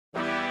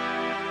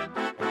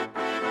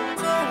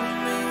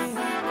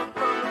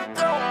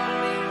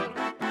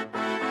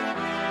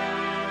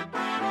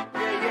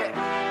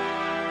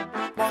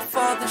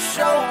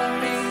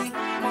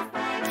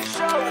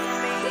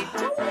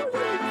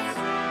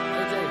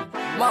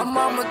My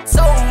mama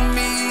told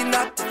me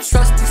not to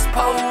trust these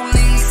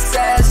police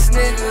ass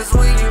niggas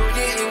when you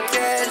getting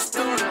cash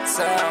through the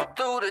town.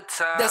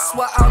 That's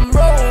why I'm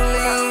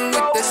rolling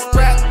with the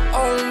strap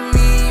on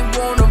me.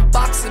 Want a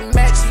boxing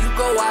match, you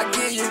go, I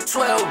give you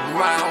 12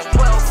 rounds.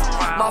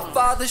 My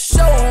father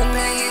showed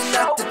me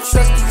not to trust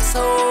these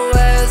whole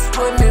ass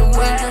women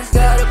when you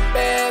got a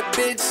bad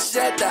bitch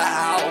at the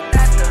house.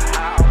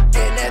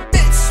 And that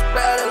bitch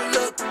better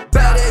look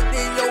better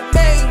than your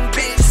main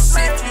bitch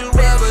if you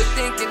ever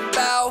thinking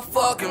about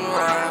fucking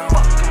around.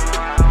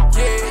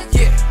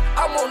 Yeah,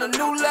 I'm on a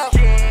new level.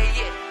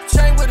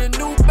 Chain with a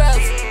new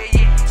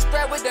bezel.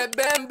 Strap with that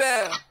bam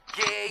bam.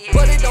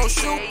 But it don't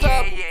shoot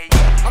pebble.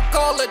 I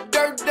call her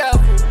dirt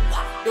devil.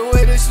 The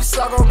way that she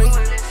suck on me,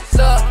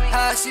 love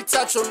how she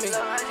touch on me.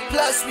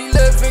 Plus we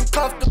living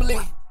comfortably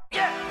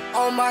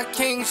on my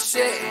king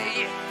shit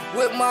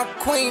with my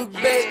queen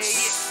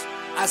bitch.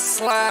 I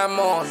slime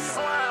on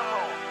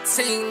her.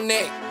 Team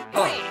Nick,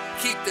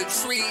 keep the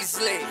trees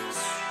lit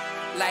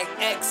like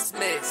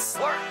Xmas.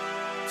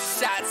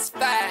 Shots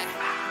fired,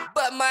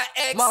 but my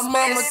ex. My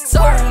mama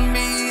told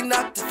me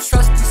not to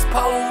trust these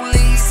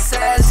police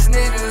ass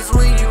niggas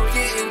when you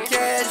getting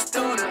cash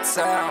through the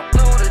town.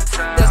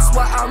 That's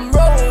why I'm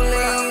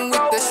rolling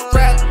with the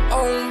strap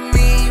on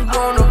me.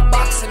 Want a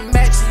boxing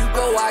match, you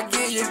go, I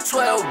give you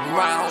 12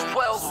 rounds.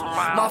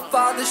 My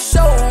father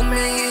showed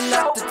me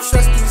not to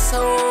trust these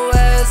whole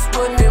ass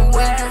women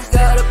when you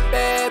got a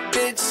bad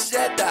bitch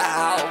at the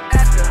house.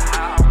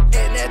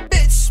 And that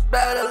bitch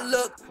better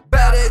look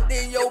better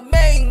than your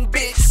main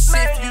bitch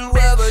if you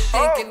ever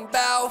thinking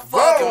about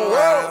fucking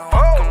around.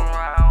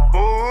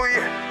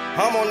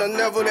 I'm on a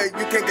level that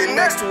you can't get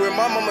next to it.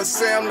 My mama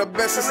say I'm the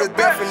best, it's a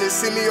definite.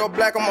 See me all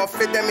black on my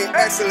fit, that mean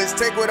excellence.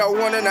 Take what I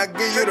want and I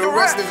give you the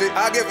rest of it.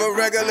 I give a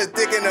regular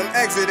dick and I'm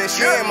exiting.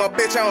 She ain't my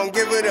bitch, I don't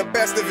give her the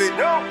best of it.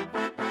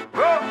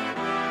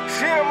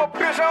 She ain't my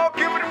bitch, I don't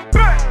give her the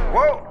best.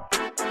 Whoa.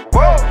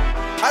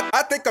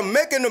 I think I'm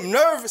making them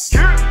nervous.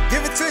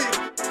 Give it to you,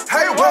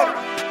 how you want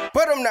it,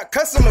 but I'm not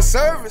customer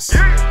service.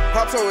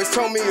 Pops always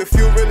told me if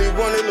you really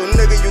want it, little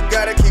nigga, you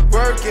gotta keep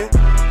working.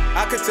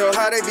 I can tell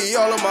how they be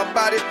all on my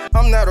body.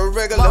 I'm not a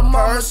regular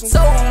person.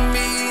 My mama told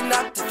me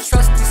not to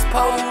trust these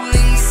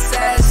police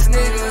ass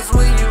niggas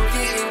when you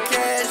getting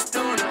cash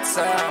through the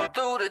town.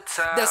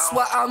 That's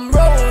why I'm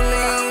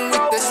rolling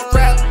with the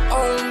strap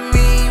on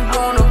me.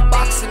 Want a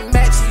boxing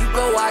match, you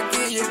go, I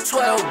give you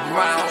 12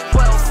 rounds.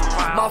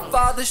 My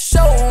father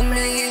showed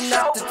me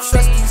not to trust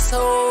these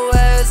whole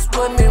ass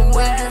women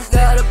when you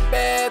got a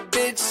bad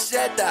bitch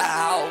at the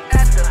house.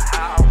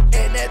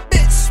 And that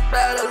bitch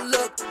better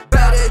look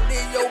better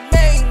than your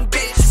main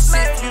bitch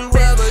if you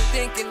ever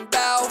thinking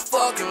about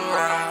fucking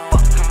around.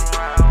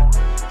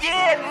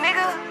 Yeah,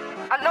 nigga,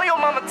 I know your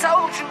mama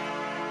told you.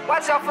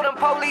 Watch out for them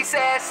police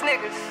ass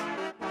niggas.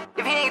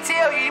 If he ain't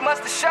tell you, he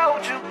must have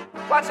showed you.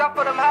 Watch out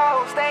for them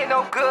hoes, they ain't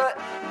no good.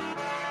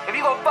 If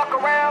you gon' fuck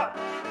around,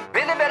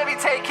 Benni better be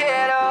taken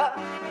care of.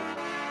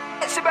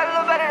 That shit better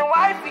look better than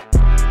wifey.